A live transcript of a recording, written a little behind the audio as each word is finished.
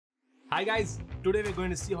Hi guys, today we're going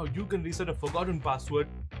to see how you can reset a forgotten password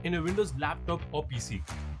in a Windows laptop or PC.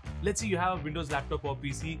 Let's say you have a Windows laptop or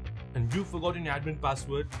PC and you've forgotten your admin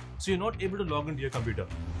password, so you're not able to log into your computer.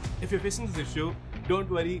 If you're facing this issue,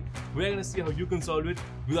 don't worry, we're going to see how you can solve it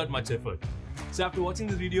without much effort. So after watching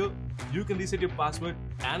this video, you can reset your password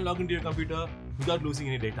and log into your computer without losing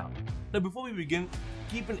any data. Now before we begin,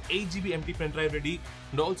 keep an 8GB empty pen drive ready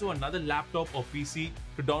and also another laptop or PC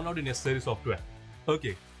to download the necessary software.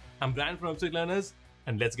 Okay. I'm Brian from 𝗀𝗧cie Learners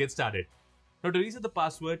and let's get started. Now to reset the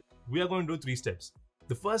password, we are going to do 3 steps.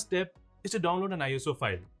 The first step is to download an ISO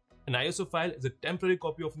file. An ISO file is a temporary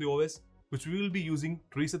copy of the OS which we will be using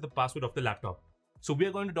to reset the password of the laptop. So we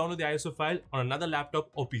are going to download the ISO file on another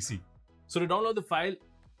laptop or PC. So to download the file,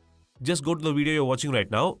 just go to the video you're watching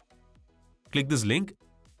right now, click this link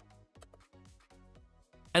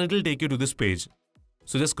and it will take you to this page.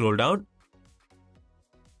 So just scroll down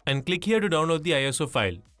and click here to download the ISO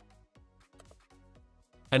file.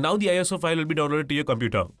 And now the ISO file will be downloaded to your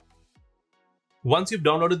computer. Once you've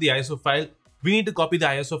downloaded the ISO file, we need to copy the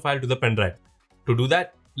ISO file to the pen drive. To do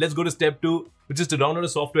that, let's go to step 2, which is to download a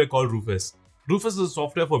software called Rufus. Rufus is a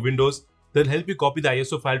software for Windows that will help you copy the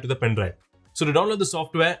ISO file to the pen drive. So to download the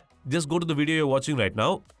software, just go to the video you're watching right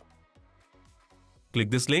now.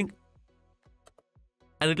 Click this link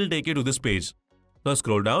and it will take you to this page. Now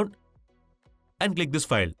scroll down and click this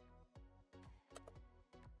file.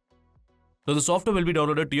 Now the software will be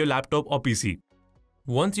downloaded to your laptop or PC.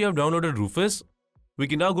 Once you have downloaded Rufus, we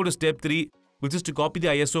can now go to step 3, which is to copy the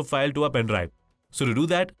ISO file to our pen drive. So to do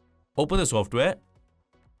that, open the software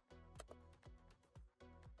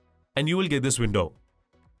and you will get this window.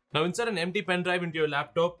 Now insert an empty pen drive into your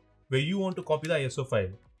laptop where you want to copy the ISO file.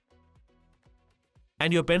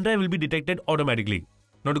 And your pen drive will be detected automatically.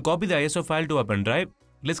 Now to copy the ISO file to our pen drive,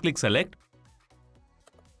 let's click select.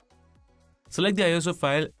 Select the ISO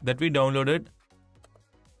file that we downloaded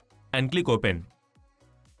and click open.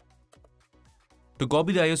 To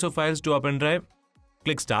copy the ISO files to our pen drive,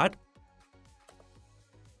 click start.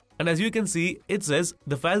 And as you can see, it says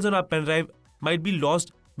the files on our pen drive might be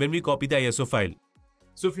lost when we copy the ISO file.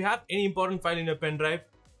 So if you have any important file in your pen drive,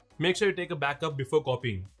 make sure you take a backup before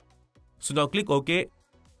copying. So now click OK.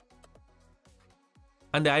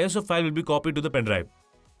 And the ISO file will be copied to the pen drive.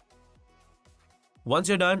 Once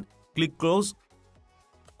you're done, click close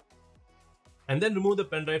and then remove the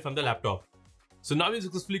pen drive from the laptop. So now we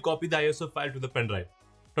successfully copied the ISO file to the pen drive.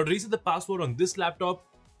 Now to reset the password on this laptop,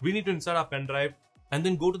 we need to insert our pen drive and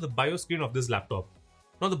then go to the BIOS screen of this laptop.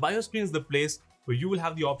 Now the BIOS screen is the place where you will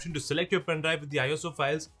have the option to select your pen drive with the ISO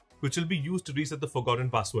files which will be used to reset the forgotten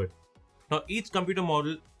password. Now each computer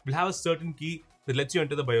model will have a certain key that lets you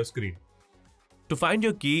enter the BIOS screen. To find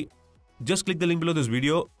your key, just click the link below this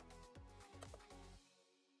video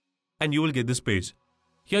and you will get this page.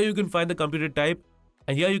 Here you can find the computer type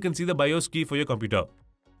and here you can see the BIOS key for your computer.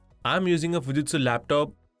 I'm using a 𝗧𝗯𝗹𝘀 laptop,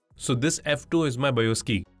 so this F2 is my BIOS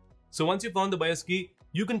key. So once you found the BIOS key,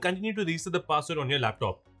 you can continue to reset the password on your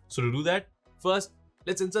laptop. So to do that, first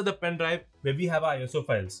let's insert the pen drive where we have our ISO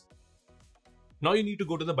files. Now you need to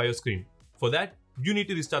go to the BIOS screen. For that, you need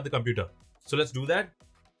to restart the computer. So let's do that.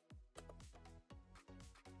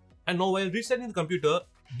 And now while restarting the computer,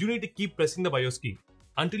 you need to keep pressing the BIOS key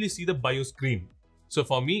until you see the BIOS screen. So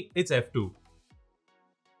for me, it's F2.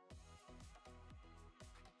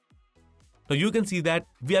 Now you can see that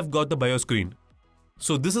we have got the BIOS screen.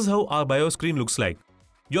 So this is how our BIOS screen looks like.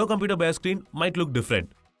 Your computer BIOS screen might look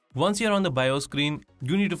different. Once you're on the BIOS screen,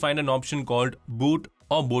 you need to find an option called boot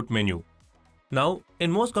or boot menu. Now,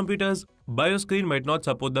 in most computers, BIOS screen might not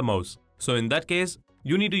support the mouse. So in that case,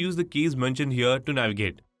 you need to use the keys mentioned here to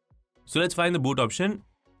navigate. So let's find the boot option.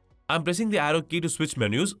 I'm pressing the arrow key to switch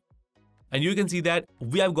menus and you can see that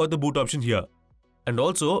we have got the boot option here. And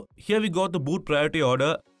also here we got the boot priority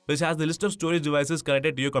order which has the list of storage devices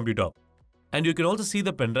connected to your computer. And you can also see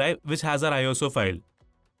the pen drive which has our ISO file.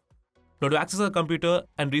 Now to access our computer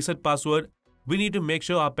and reset password, we need to make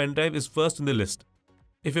sure our pen drive is first in the list.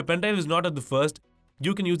 If your pen drive is not at the first,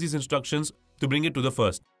 you can use these instructions to bring it to the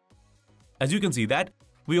first. As you can see that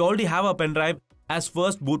we already have our pen drive as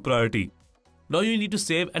first boot priority. Now you need to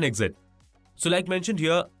save and exit. So like mentioned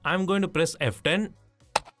here, I'm going to press F10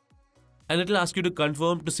 and it will ask you to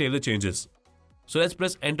confirm to save the changes. So let's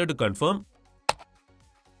press enter to confirm.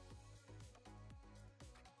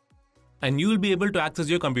 And you will be able to access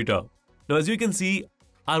your computer. Now as you can see,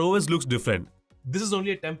 our OS looks different. This is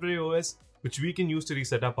only a temporary OS which we can use to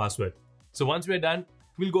reset our password. So once we are done,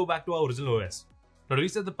 we'll go back to our original OS. Now to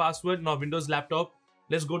reset the password in our Windows laptop,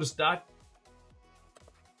 let's go to start.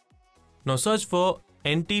 Now search for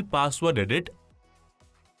NT password edit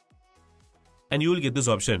and you will get this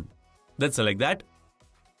option. Let's select that.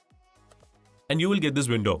 And you will get this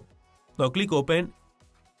window. Now click open.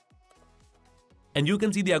 And you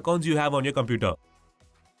can see the accounts you have on your computer.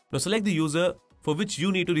 Now select the user for which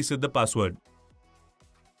you need to reset the password.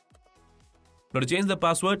 Now to change the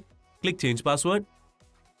password, click change password.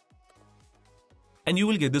 And you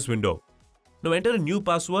will get this window. Now enter a new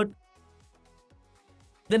password.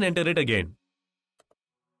 Then enter it again.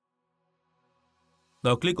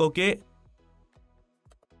 Now click OK.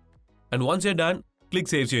 And once you're done, click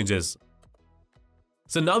Save Changes.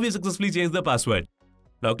 So now we successfully changed the password.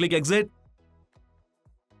 Now click Exit.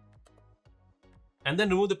 And then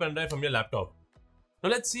remove the pen drive from your laptop. Now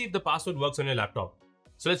let's see if the password works on your laptop.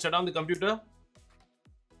 So let's shut down the computer.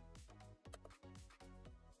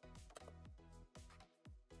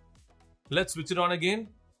 Let's switch it on again.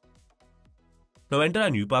 Now enter a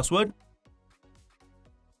new password.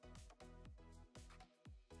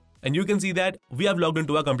 And you can see that we have logged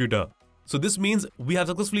into our computer. So this means we have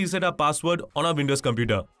successfully reset our password on our Windows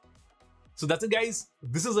computer. So that's it guys.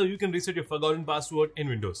 This is how you can reset your forgotten password in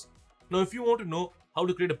Windows. Now if you want to know how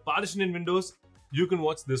to create a partition in Windows, you can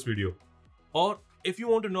watch this video. Or if you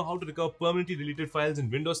want to know how to recover permanently deleted files in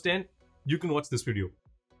Windows 10, you can watch this video.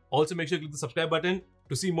 Also make sure to click the subscribe button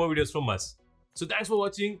to see more videos from us. So thanks for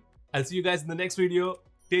watching. I'll see you guys in the next video.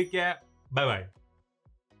 Take care. Bye bye.